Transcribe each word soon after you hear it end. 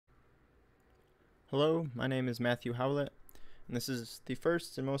Hello, my name is Matthew Howlett, and this is the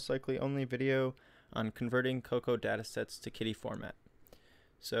first and most likely only video on converting COCO datasets to KITTI format.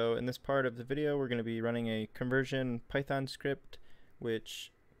 So in this part of the video, we're going to be running a conversion Python script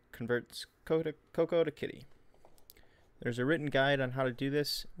which converts COCO to KITTI. There's a written guide on how to do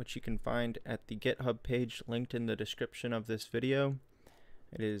this, which you can find at the GitHub page linked in the description of this video.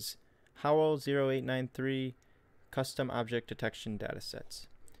 It is Howell0893 Custom Object Detection Datasets.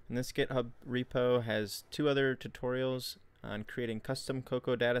 And this GitHub repo has two other tutorials on creating custom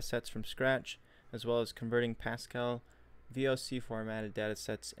COCO datasets from scratch, as well as converting Pascal VOC formatted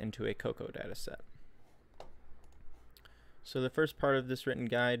datasets into a COCO dataset. So the first part of this written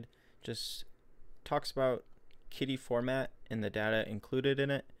guide just talks about KITTI format and the data included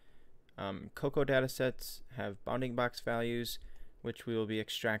in it. COCO datasets have bounding box values, which we will be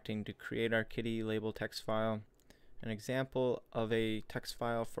extracting to create our KITTI label text file. An example of a text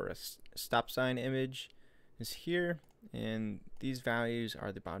file for a stop sign image is here, and these values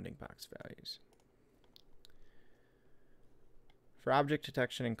are the bounding box values. For object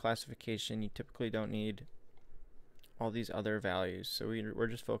detection and classification, you typically don't need all these other values, so we're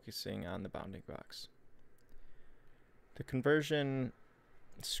just focusing on the bounding box. The conversion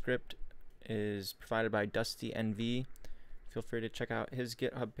script is provided by DustyNV. Feel free to check out his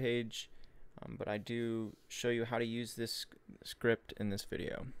GitHub page. But I do show you how to use this script in this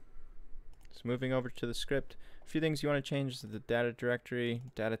video. So moving over to the script, a few things you want to change is the data directory,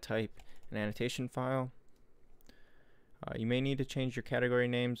 data type, and annotation file. You may need to change your category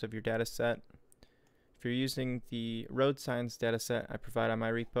names of your data set. If you're using the road signs data set I provide on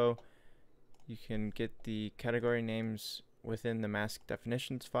my repo, you can get the category names within the mask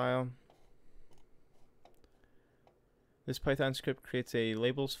definitions file. This Python script creates a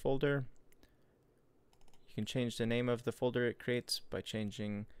labels folder. You can change the name of the folder it creates by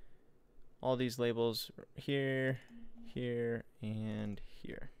changing all these labels here, here, and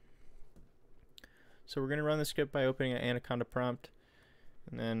here. So we're going to run the script by opening an Anaconda prompt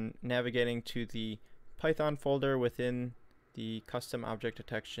and then navigating to the Python folder within the custom object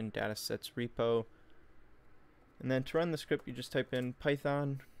detection datasets repo. And then to run the script, you just type in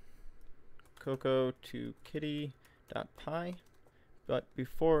Python COCO to kitty.py. But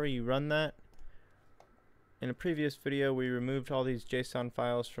before you run that, in a previous video, we removed all these JSON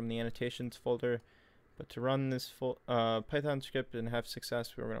files from the annotations folder, but to run this Python script and have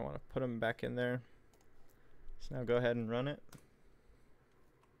success, we're going to want to put them back in there. So now go ahead and run it.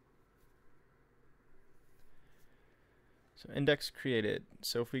 So index created.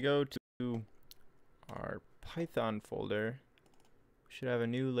 So if we go to our Python folder, we should have a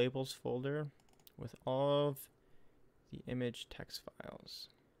new labels folder with all of the image text files.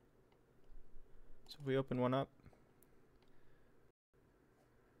 So if we open one up,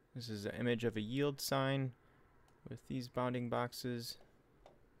 this is an image of a yield sign with these bounding boxes.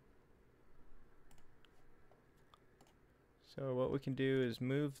 So what we can do is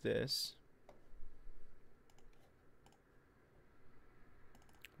move this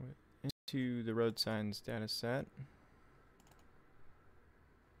into the road signs data set.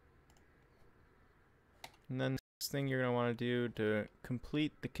 And then the thing you're going to want to do to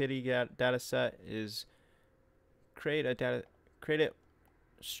complete the KITTI data set is create it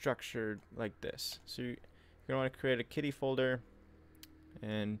structured like this. So you're going to want to create a KITTI folder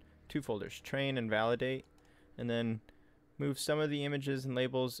and two folders, train and validate, and then move some of the images and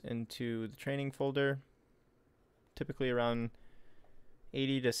labels into the training folder, typically around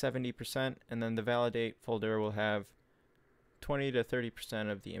 80 to 70%, and then the validate folder will have 20 to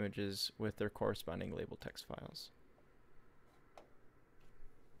 30% of the images with their corresponding label text files.